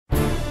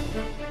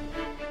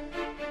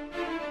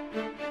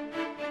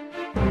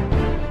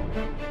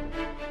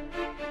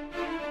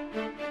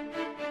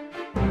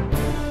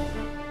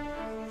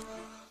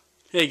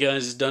Hey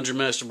guys, it's Dungeon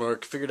Master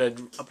Mark. Figured I'd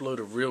upload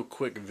a real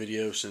quick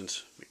video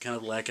since we're kind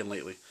of lacking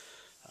lately.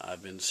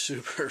 I've been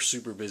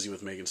super busy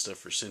with making stuff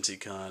for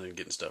CincyCon and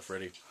getting stuff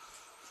ready.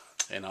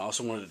 And I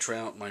also wanted to try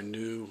out my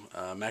new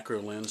macro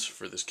lens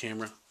for this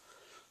camera.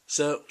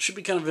 So, should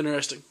be kind of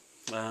interesting.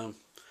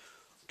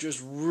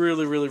 Just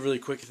really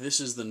quick, this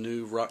is the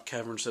new rock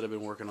cavern set I've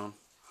been working on.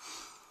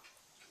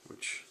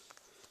 Which,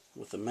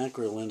 with the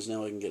macro lens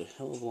now I can get a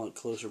hell of a lot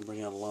closer and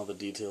bring out a lot of the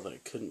detail that I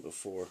couldn't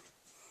before.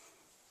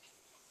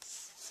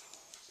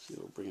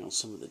 It'll bring out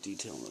some of the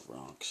detail in the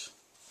rocks,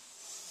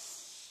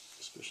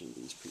 especially in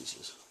these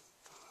pieces.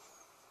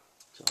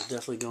 So I'm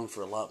definitely going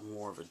for a lot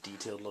more of a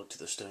detailed look to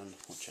the stone,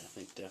 which I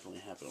think definitely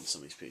happened on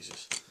some of these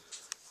pieces.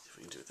 If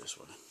we can do it this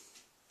way.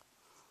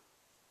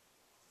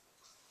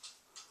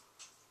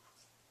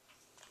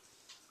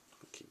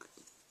 I can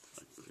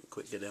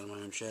quick get down my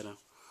own shadow.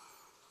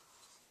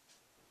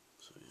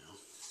 So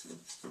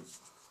yeah.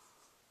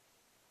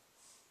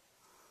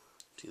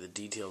 See, the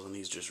details on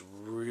these just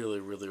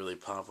really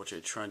pop, which I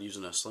tried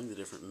using a slightly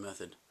different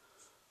method.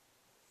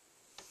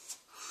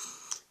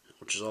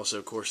 Which is also,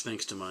 of course,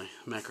 thanks to my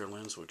macro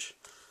lens, which,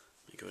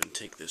 let me go ahead and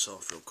take this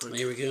off real quick.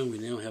 Here we go, we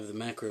now have the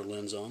macro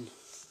lens on.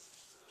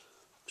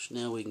 Which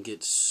now we can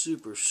get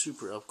super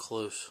up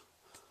close.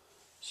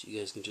 So you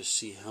guys can just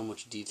see how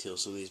much detail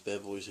some of these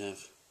bad boys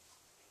have.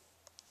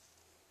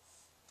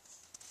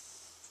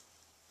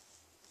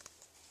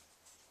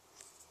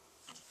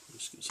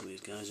 Let's get some of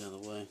these guys out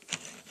of the way.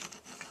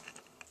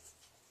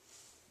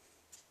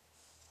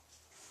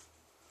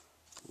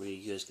 Where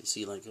you guys can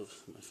see, like, with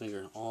my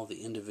finger, all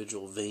the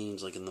individual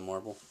veins, like in the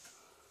marble,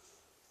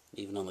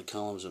 even on the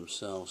columns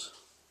themselves.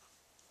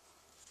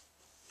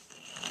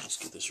 Let's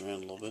get this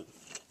around a little bit.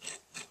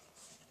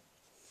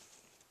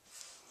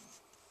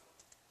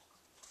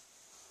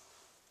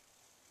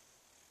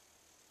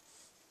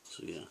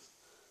 So yeah,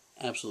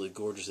 absolutely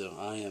gorgeous though.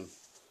 I am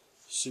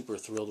super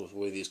thrilled with the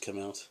way these come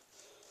out.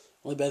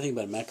 Only bad thing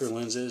about a macro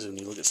lens is when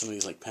you look at some of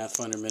these like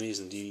Pathfinder minis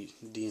and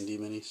D&D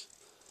minis,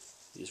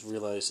 you just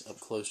realize up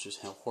close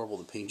just how horrible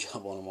the paint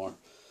job on them are.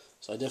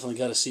 So I definitely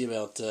got to see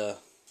about,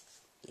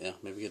 yeah,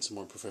 maybe get some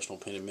more professional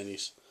painted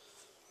minis.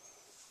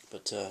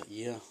 But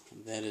yeah,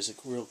 that is a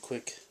real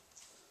quick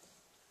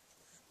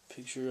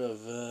picture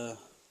of the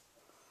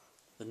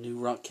new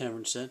rock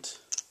cavern set.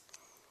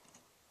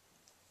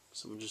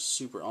 Some just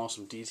super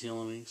awesome detail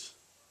on these.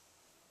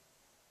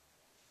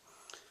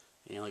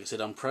 And like I said,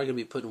 I'm probably going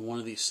to be putting one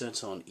of these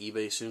sets on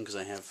eBay soon because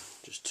I have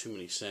just too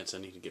many sets. I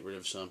need to get rid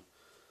of some.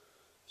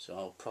 So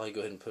I'll probably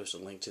go ahead and post a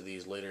link to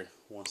these later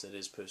once that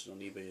is posted on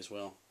eBay as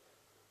well,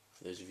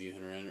 for those of you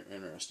who are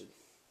interested.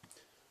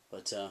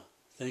 But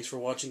thanks for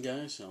watching,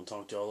 guys, and I'll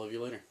talk to all of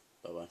you later.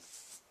 Bye-bye.